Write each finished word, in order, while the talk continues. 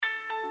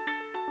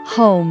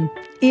Home.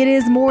 It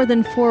is more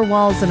than four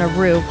walls and a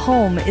roof.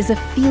 Home is a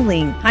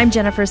feeling. I'm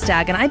Jennifer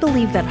Stagg, and I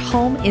believe that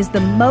home is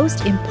the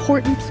most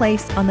important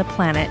place on the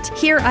planet.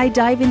 Here, I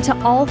dive into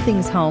all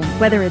things home,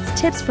 whether it's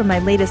tips from my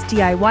latest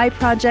DIY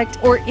project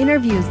or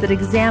interviews that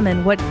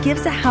examine what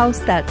gives a house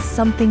that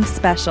something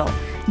special.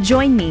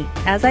 Join me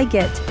as I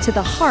get to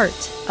the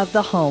heart of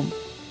the home.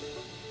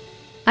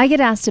 I get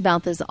asked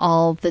about this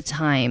all the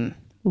time.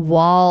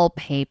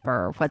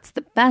 Wallpaper. What's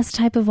the best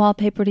type of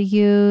wallpaper to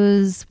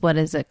use? What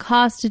does it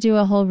cost to do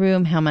a whole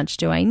room? How much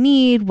do I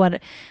need?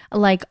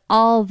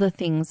 All the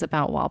things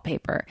about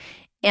wallpaper.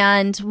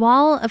 And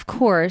while, of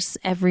course,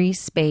 every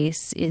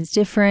space is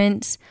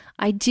different,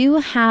 I do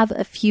have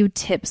a few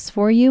tips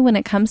for you when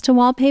it comes to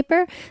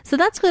wallpaper. So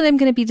that's what I'm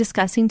going to be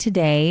discussing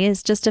today,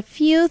 is just a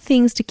few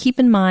things to keep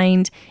in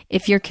mind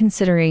if you're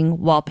considering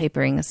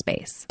wallpapering a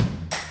space.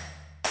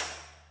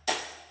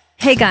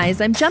 Hey guys,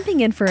 I'm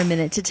jumping in for a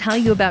minute to tell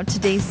you about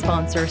today's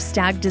sponsor,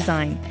 Stagg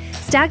Design.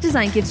 Stagg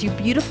Design gives you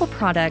beautiful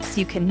products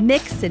you can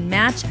mix and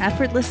match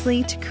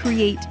effortlessly to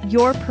create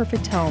your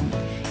perfect home.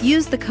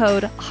 Use the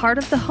code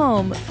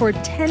HEARTOFTHEHOME for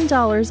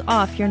 $10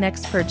 off your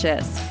next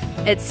purchase.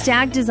 At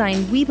Stagg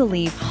Design, we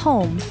believe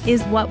home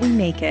is what we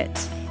make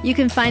it. You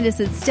can find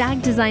us at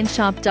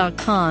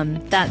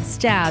StaggDesignShop.com. That's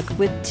Stagg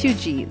with 2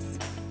 G's.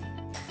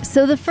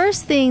 So the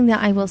first thing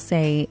that I will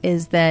say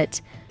is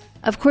that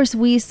of course,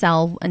 we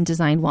sell and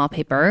design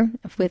wallpaper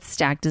with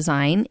Stagg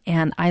Design,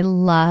 and I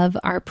love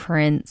our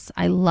prints.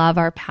 I love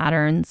our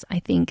patterns. I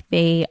think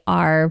they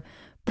are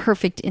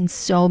perfect in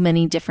so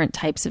many different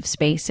types of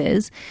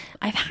spaces.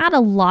 I've had a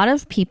lot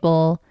of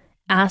people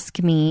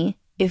ask me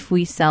if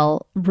we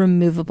sell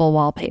removable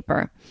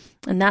wallpaper,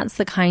 and that's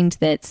the kind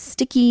that's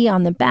sticky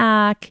on the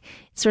back,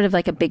 sort of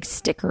like a big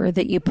sticker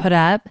that you put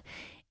up,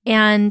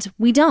 and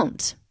we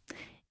don't.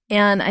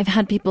 And I've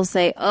had people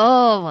say,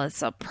 oh, it's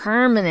so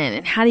permanent,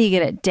 and how do you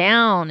get it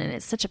down? And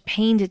it's such a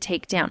pain to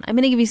take down. I'm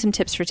going to give you some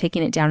tips for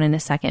taking it down in a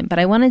second, but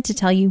I wanted to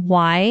tell you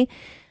why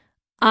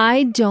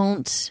I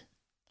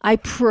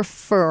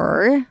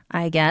prefer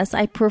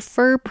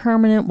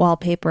permanent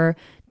wallpaper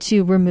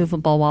to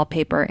removable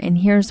wallpaper. And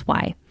here's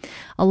why.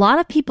 A lot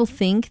of people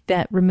think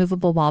that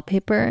removable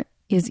wallpaper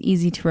is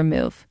easy to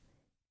remove.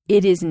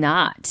 It is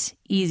not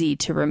easy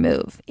to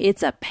remove.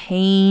 It's a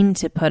pain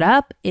to put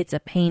up. It's a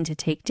pain to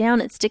take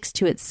down. It sticks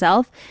to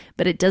itself,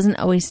 but it doesn't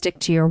always stick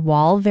to your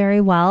wall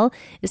very well,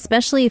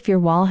 especially if your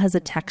wall has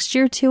a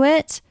texture to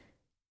it.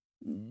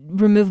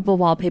 Removable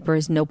wallpaper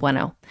is no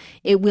bueno.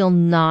 It will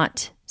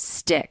not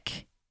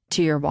stick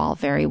to your wall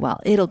very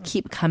well. It'll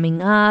keep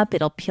coming up.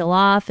 It'll peel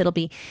off.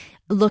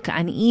 Look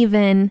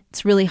uneven.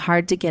 It's really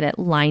hard to get it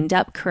lined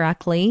up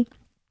correctly.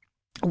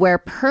 Where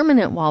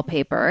permanent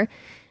wallpaper,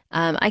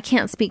 I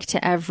can't speak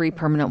to every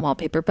permanent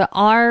wallpaper, but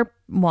our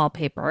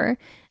wallpaper,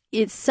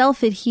 it's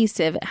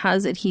self-adhesive. It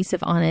has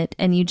adhesive on it,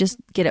 and you just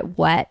get it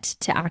wet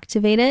to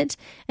activate it.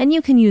 And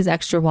you can use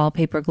extra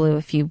wallpaper glue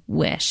if you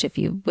wish, if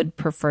you would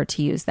prefer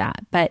to use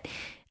that. But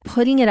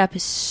putting it up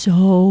is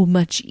so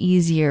much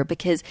easier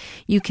because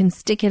you can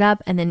stick it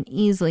up and then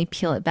easily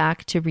peel it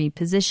back to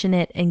reposition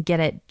it and get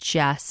it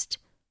just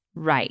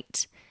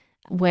right.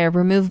 Where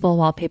removable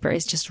wallpaper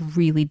is just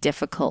really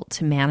difficult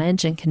to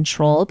manage and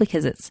control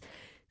because it's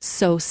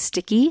so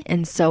sticky,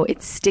 and so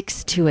it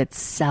sticks to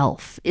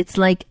itself. It's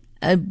like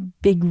a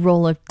big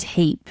roll of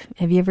tape.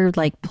 Have you ever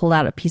pulled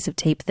out a piece of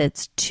tape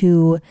that's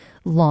too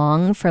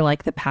long for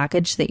the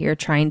package that you're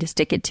trying to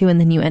stick it to, and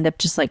then you end up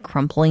just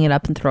crumpling it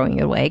up and throwing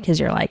it away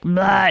because you're like,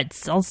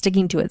 it's all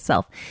sticking to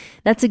itself.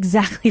 That's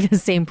exactly the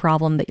same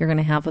problem that you're going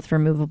to have with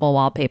removable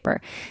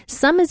wallpaper.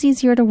 Some is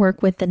easier to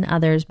work with than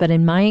others, but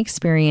in my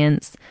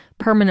experience,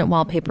 permanent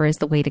wallpaper is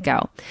the way to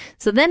go.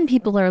 So then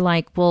people are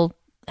like, well,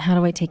 how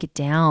do I take it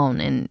down?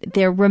 And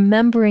they're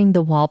remembering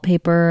the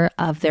wallpaper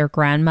of their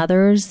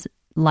grandmother's,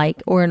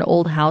 or an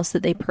old house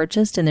that they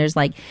purchased, and there's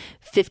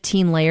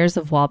 15 layers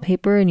of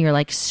wallpaper, and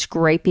you're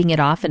scraping it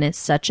off, and it's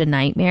such a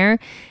nightmare.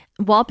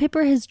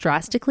 Wallpaper has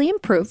drastically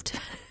improved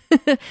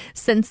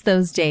since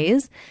those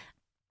days.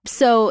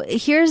 So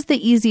here's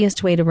the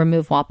easiest way to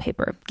remove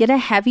wallpaper. Get a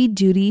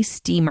heavy-duty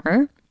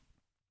steamer,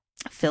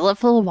 fill it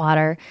full of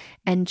water,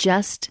 and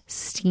just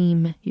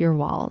steam your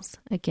walls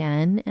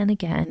again and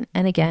again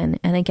and again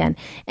and again.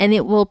 And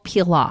it will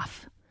peel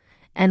off.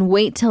 And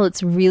wait till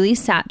it's really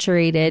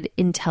saturated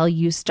until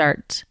you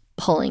start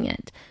pulling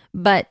it.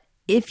 But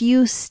if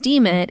you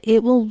steam it,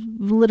 it will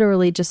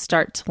literally just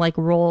start to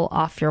roll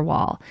off your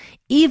wall.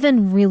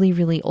 Even really,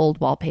 really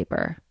old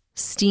wallpaper,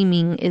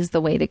 steaming is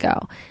the way to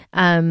go.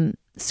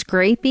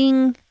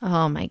 Scraping,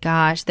 oh my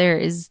gosh,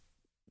 there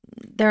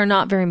are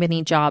not very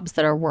many jobs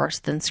that are worse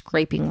than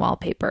scraping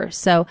wallpaper.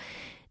 So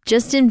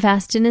just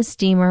invest in a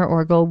steamer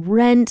or go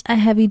rent a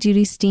heavy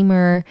duty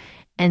steamer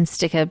and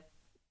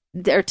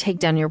take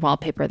down your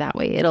wallpaper that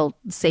way. It'll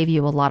save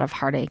you a lot of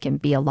heartache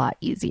and be a lot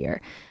easier.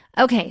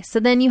 Okay, so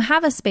then you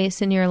have a space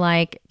and you're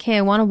like, okay,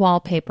 I want to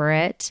wallpaper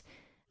it.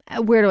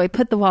 Where do I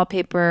put the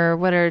wallpaper?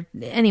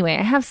 Anyway,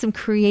 I have some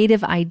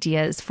creative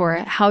ideas for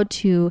how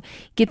to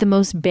get the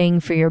most bang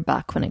for your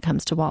buck when it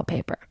comes to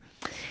wallpaper.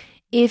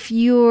 If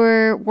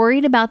you're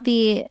worried about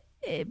the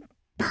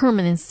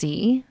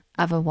permanency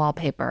of a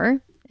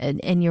wallpaper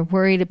and you're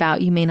worried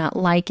about you may not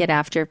like it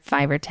after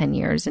 5 or 10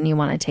 years and you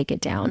want to take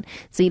it down,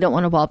 so you don't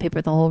want to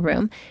wallpaper the whole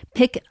room,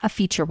 pick a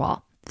feature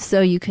wall.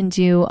 So you can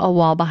do a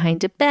wall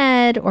behind a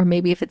bed, or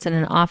maybe if it's in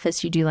an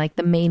office, you do like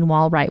the main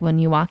wall right when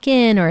you walk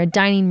in, or a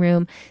dining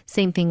room.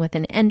 Same thing with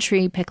an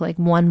entry. Pick like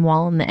one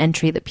wall in the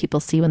entry that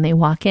people see when they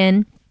walk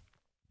in.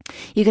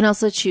 You can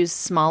also choose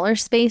smaller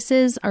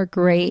spaces are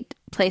great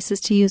places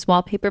to use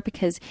wallpaper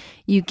because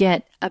you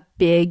get a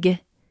big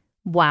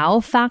wow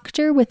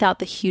factor without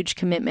the huge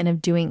commitment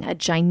of doing a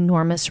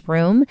ginormous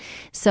room.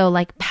 So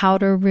like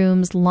powder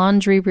rooms,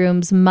 laundry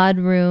rooms, mud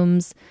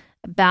rooms,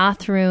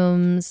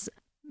 bathrooms,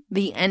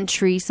 the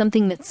entry,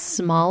 something that's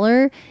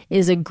smaller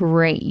is a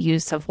great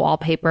use of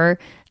wallpaper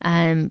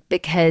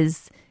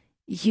because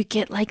you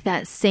get like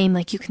that same,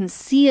 like you can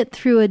see it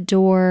through a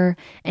door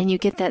and you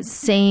get that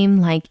same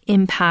like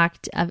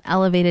impact of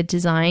elevated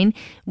design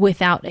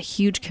without a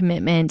huge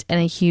commitment and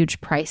a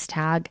huge price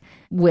tag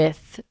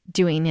with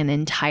doing an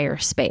entire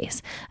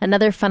space.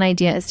 Another fun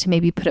idea is to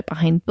maybe put it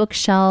behind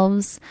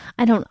bookshelves.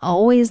 I don't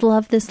always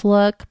love this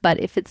look, but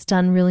if it's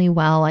done really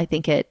well, I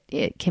think it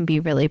can be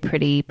really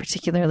pretty,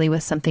 particularly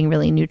with something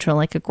really neutral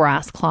like a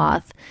grass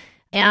cloth.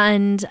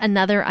 And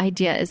another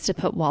idea is to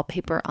put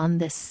wallpaper on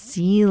the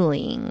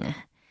ceiling.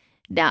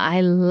 Now,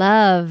 I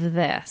love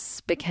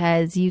this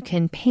because you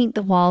can paint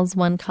the walls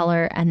one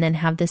color and then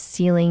have the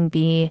ceiling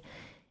be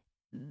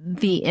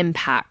the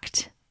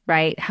impact,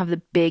 right? Have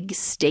the big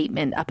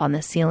statement up on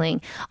the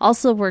ceiling.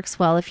 Also works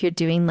well if you're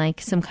doing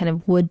like some kind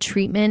of wood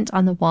treatment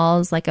on the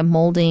walls, like a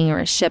molding or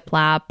a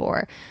shiplap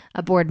or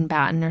a board and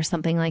batten or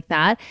something like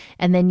that.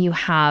 And then you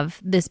have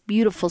this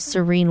beautiful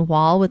serene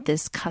wall with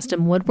this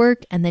custom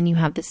woodwork. And then you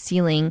have the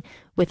ceiling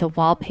with a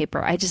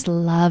wallpaper. I just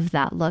love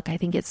that look. I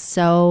think it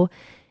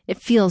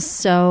feels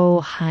so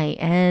high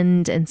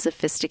end and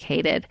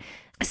sophisticated.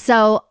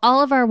 So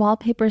all of our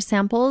wallpaper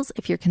samples,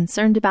 if you're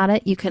concerned about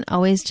it, you can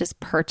always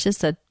just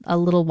purchase a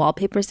little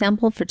wallpaper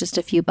sample for just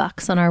a few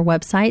bucks on our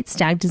website,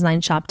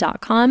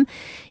 stagdesignshop.com.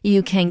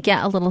 You can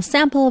get a little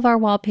sample of our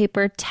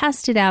wallpaper,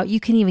 test it out. You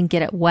can even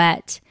get it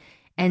wet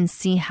and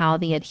see how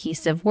the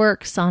adhesive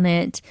works on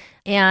it.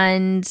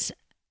 And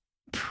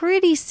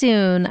pretty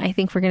soon, I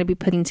think we're going to be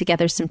putting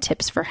together some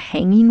tips for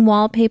hanging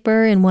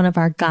wallpaper in one of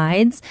our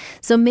guides.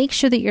 So make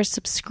sure that you're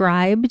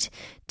subscribed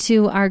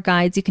to our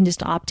guides. You can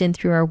just opt in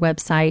through our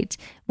website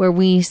where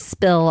we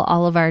spill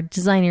all of our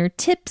designer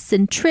tips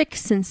and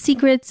tricks and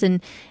secrets and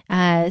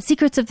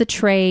secrets of the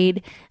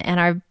trade and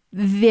our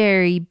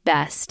very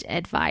best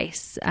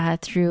advice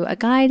through a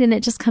guide, and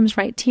it just comes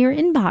right to your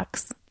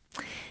inbox.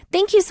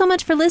 Thank you so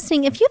much for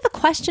listening. If you have a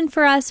question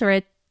for us or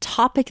a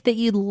topic that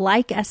you'd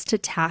like us to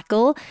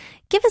tackle,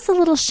 give us a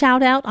little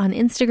shout out on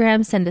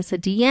Instagram, send us a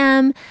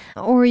DM,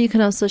 or you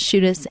can also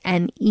shoot us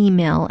an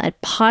email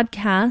at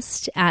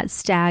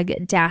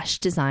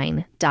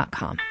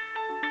podcast@stag-design.com.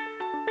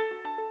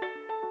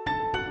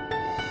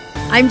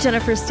 I'm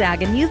Jennifer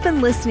Stagg, and you've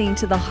been listening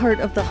to The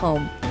Heart of the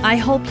Home. I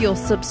hope you'll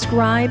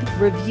subscribe,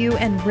 review,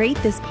 and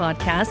rate this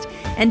podcast,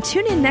 and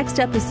tune in next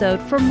episode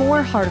for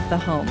more Heart of the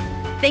Home.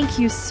 Thank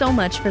you so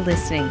much for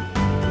listening.